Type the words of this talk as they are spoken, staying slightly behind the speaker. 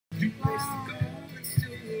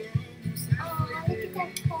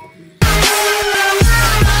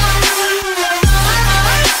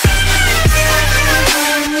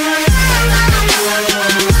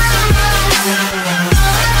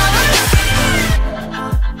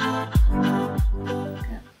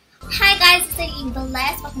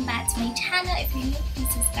to my channel. If you're new,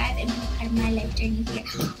 please subscribe and be part of my life journey here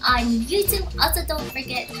on YouTube. Also, don't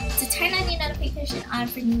forget to turn on your notification on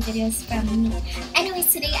for new videos from me.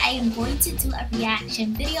 Anyways, today I am going to do a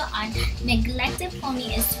reaction video on Neglected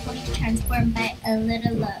Pony is Totally Transformed by A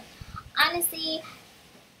Little Love. Honestly,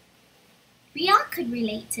 we all could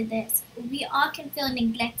relate to this. We all can feel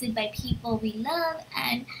neglected by people we love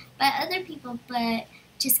and by other people, but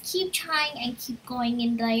just keep trying and keep going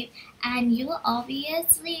in life, and you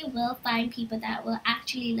obviously will find people that will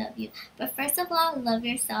actually love you. But first of all, love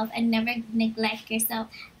yourself and never neglect yourself.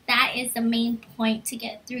 That is the main point to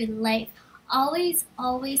get through life. Always,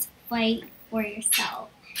 always fight for yourself.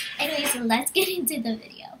 Anyway, so let's get into the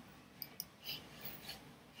video.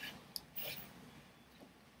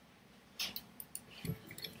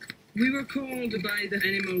 We were called by the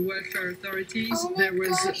animal welfare authorities. There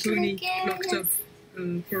was a pony locked up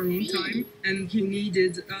for a long time, and he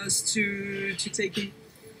needed us to take him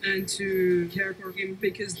and to care for him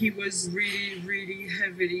because he was really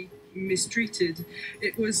heavily mistreated.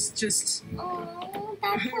 It was just... Oh,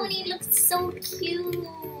 that pony looks so cute.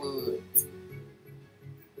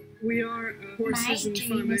 We are horses and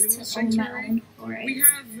farm animal sanctuary. We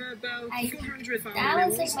have about 400 farm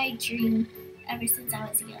animals. That was like my dream ever since I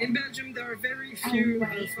was young. In Belgium, there are very few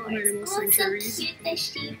farm animal sanctuaries. So cute, the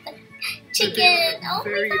sheep, the chicken. Oh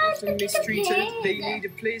very my gosh, often look at the mistreated. pig. They need a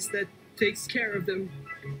place that takes care of them.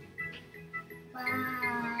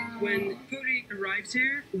 Wow. When Polly arrived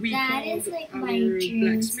here, we that called is like our my dream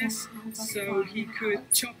blacksmith so he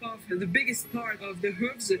could chop off the biggest part of the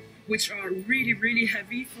hooves, which are really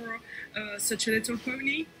heavy for such a little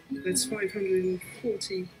pony. That's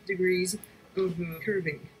 540 degrees of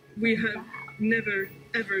curving. We have never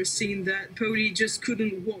ever seen that. Polly just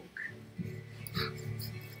couldn't walk.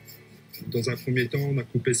 Dans un premier temps, on a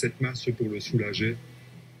coupé cette masse pour le soulager.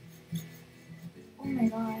 Oh my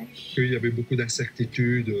gosh. Il y avait beaucoup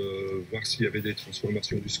d'incertitudes, voir s'il y avait des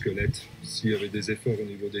transformations du squelette, s'il y avait des efforts au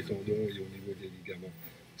niveau des tendons et au niveau des ligaments.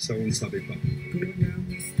 Ça, on ne savait pas.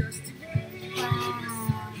 Wow. Wow.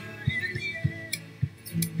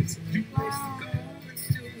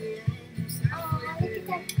 Oh, look at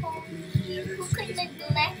that pony. Who could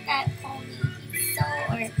neglect that pony? He's so,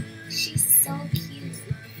 or she's so cute.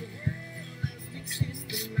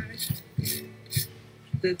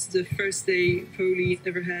 That's the first day Polly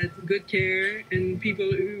ever had good care and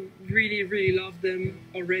people who really loved them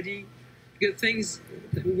already. Good things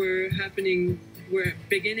that were happening, were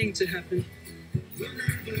beginning to happen. Oh,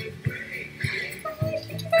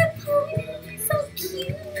 look at that pony. So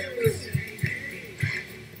cute.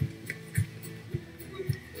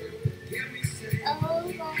 Oh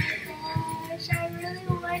my gosh, I really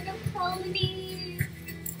want a pony.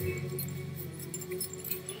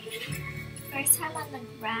 First time on the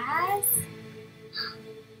grass.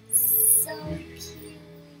 So cute.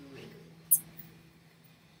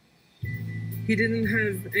 He didn't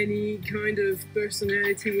have any kind of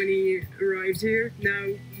personality when he arrived here. Now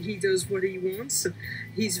he does what he wants.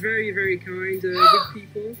 He's very kind with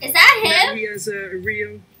people. Is that him? Now he has a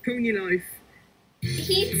real pony life.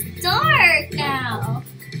 He's dark now.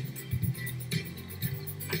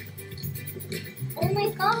 Oh my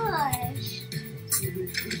gosh.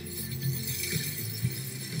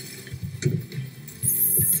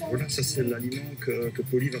 Voilà, ça c'est l'aliment que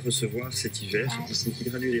Polly va recevoir cet hiver. Ces petits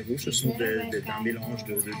granulés rouges, ce sont un mélange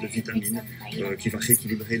de vitamines qui va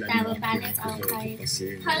rééquilibrer l'aliment pour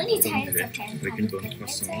passer un bon hiver avec une bonne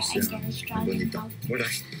croissance et un bon état. Voilà.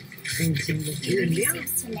 Il aime bien.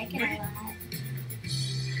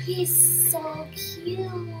 He's so cute.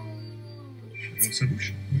 Dans sa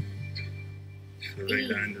bouche.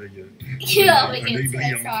 Il a un œil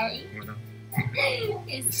brillant. Voilà.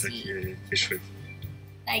 C'est ça qui est chouette.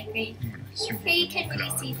 Like great. Voilà. Si on Here you can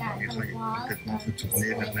really see that the wall complètement retourné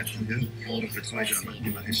vers l'intérieur, donc le travail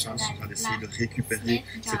du maraîchage sera d'essayer de récupérer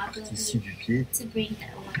cette partie-ci du pied. to bring the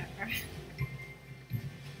water.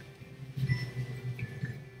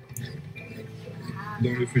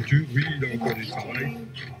 Dans le futur, oui, il a encore du travail.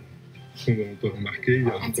 Comme on peut remarquer, il y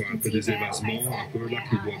a encore un peu des évassements, un peu là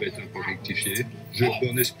qui doivent être un peu rectifiés. J'ai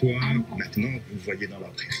bon espoir. Maintenant, vous le voyez dans la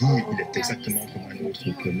prairie, il est exactement comme un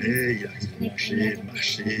autre poney. Il arrive à manger,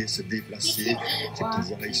 marcher, se déplacer. Ses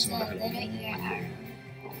petits oreilles sont vers l'avant.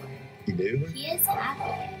 Il est heureux. He is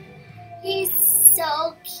happy. He's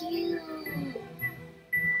so cute.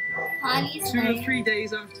 Polly's 2 or like, 3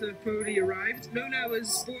 days after Polly arrived, Lola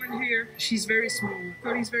was born here. She's very small.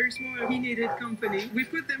 Polly's very small. He needed company. We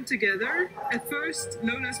put them together. At first,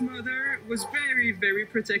 Lola's mother was very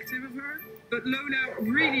protective of her. But Lola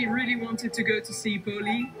really wanted to go to see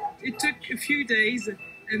Polly. It took a few days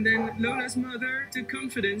And then Lola's mother took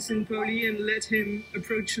confidence in Polly and let him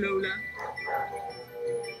approach Lola.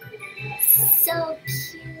 So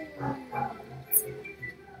cute.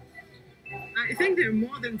 I think they're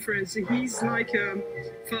more than friends. He's like a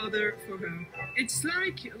father for her. It's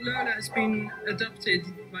like Lola has been adopted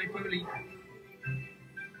by Polly.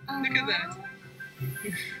 Look at that.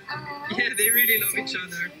 Yeah, they really love each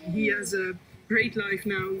other. He has a great life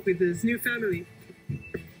now with his new family.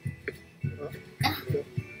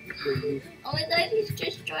 Oh my god, he's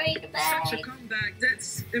destroying the bag. Such a comeback.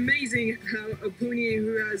 That's amazing how a pony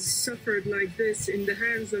who has suffered like this in the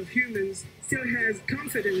hands of humans still has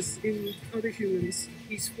confidence in other humans.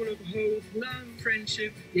 He's full of hope, love,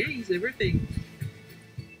 friendship. Yeah, he's everything.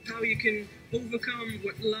 How you can overcome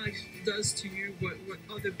what life does to you, what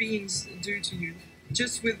other beings do to you.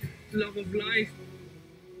 Just with love of life.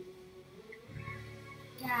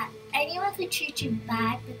 Yeah, anyone could treat you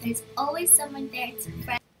bad, but there's always someone there to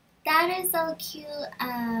friend. That is so cute.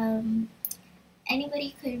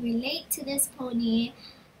 Anybody could relate to this pony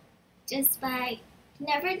just by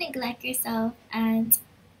never neglect yourself, and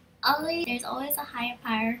there's always a higher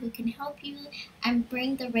power who can help you and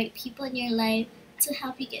bring the right people in your life to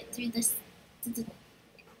help you get through this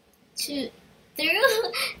through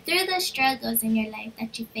the struggles in your life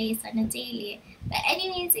that you face on a daily. But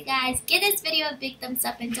anyways, you guys, give this video a big thumbs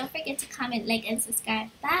up and don't forget to comment, like, and subscribe.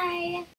 Bye.